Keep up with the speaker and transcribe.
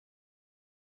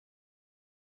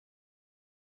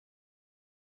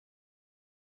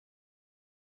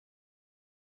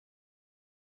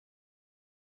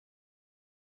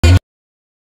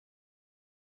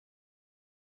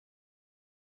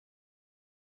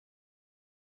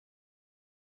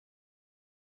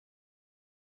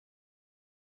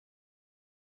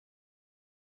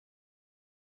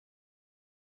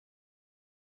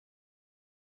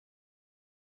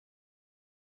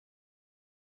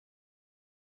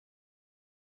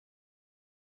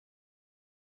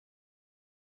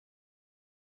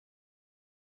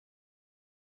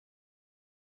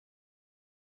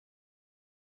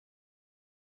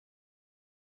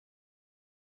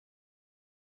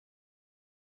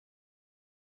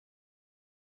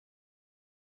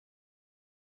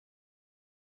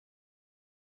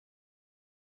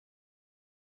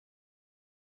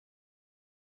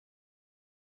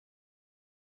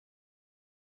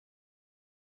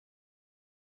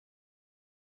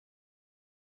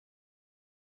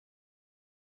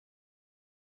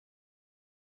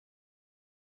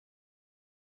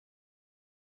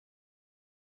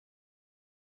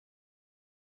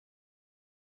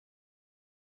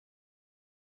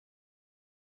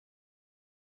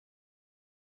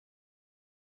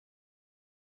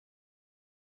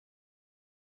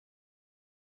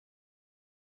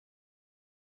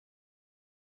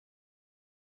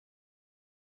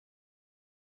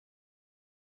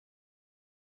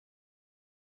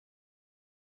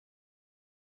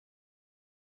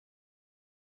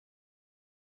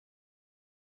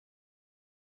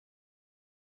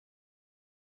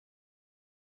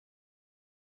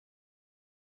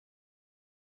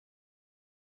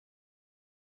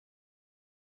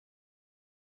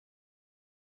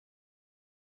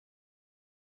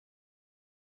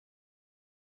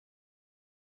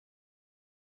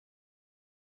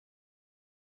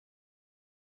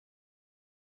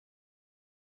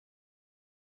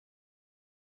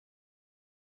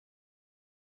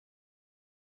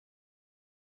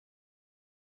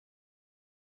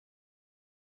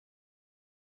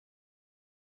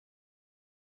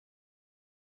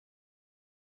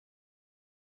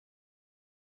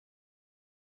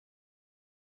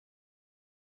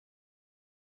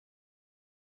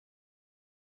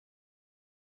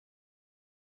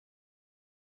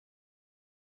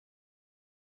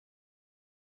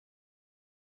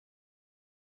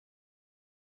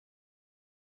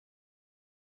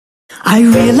I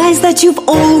realize that you've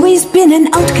always been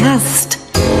an outcast.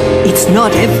 It's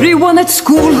not everyone at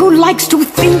school who likes to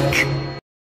think.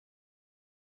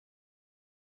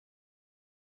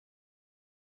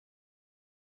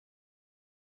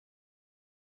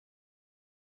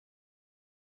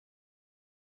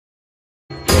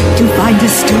 To find a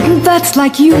student that's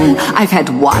like you, I've had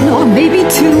one or maybe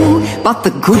two, but the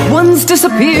good ones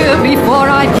disappear before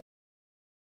I...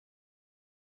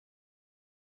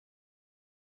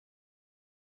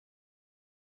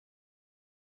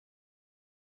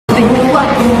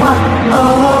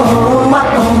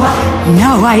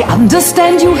 Now I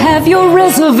understand you have your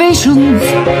reservations.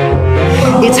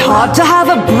 It's hard to have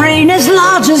a brain as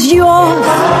large as yours.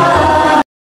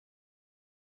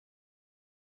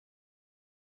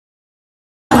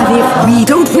 But if we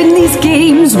don't win these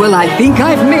games, well, I think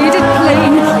I've made it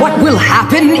plain what will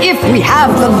happen if we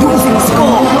have the losing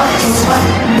score.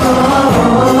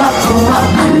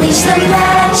 Unleash the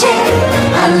magic,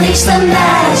 unleash the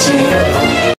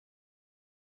magic.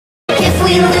 If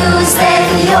we lose,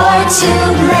 then you're to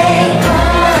blame.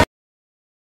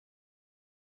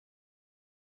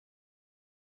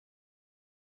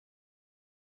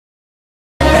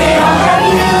 They all have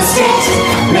used it,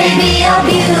 maybe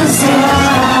abused it.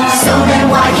 So then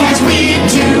why can't we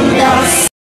do this?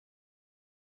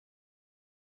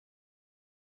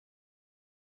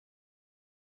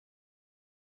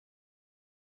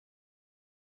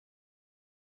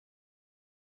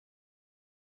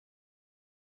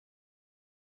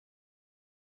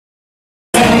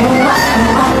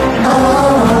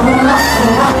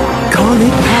 Call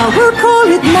it power, call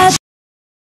it magic.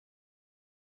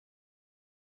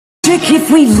 If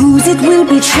we lose, it will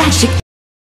be tragic.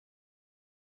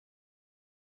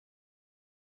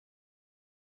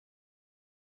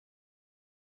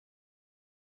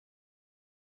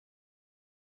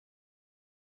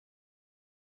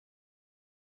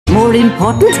 More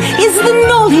important is the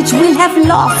knowledge we have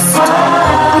lost.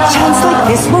 A chance like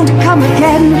this won't come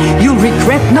again. You'll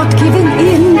regret not giving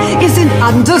in. Isn't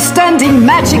understanding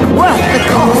magic worth the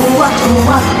cost?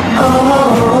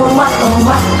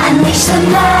 Unleash the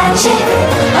magic,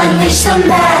 unleash the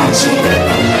magic.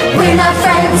 We're not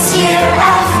friends here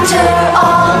after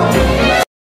all.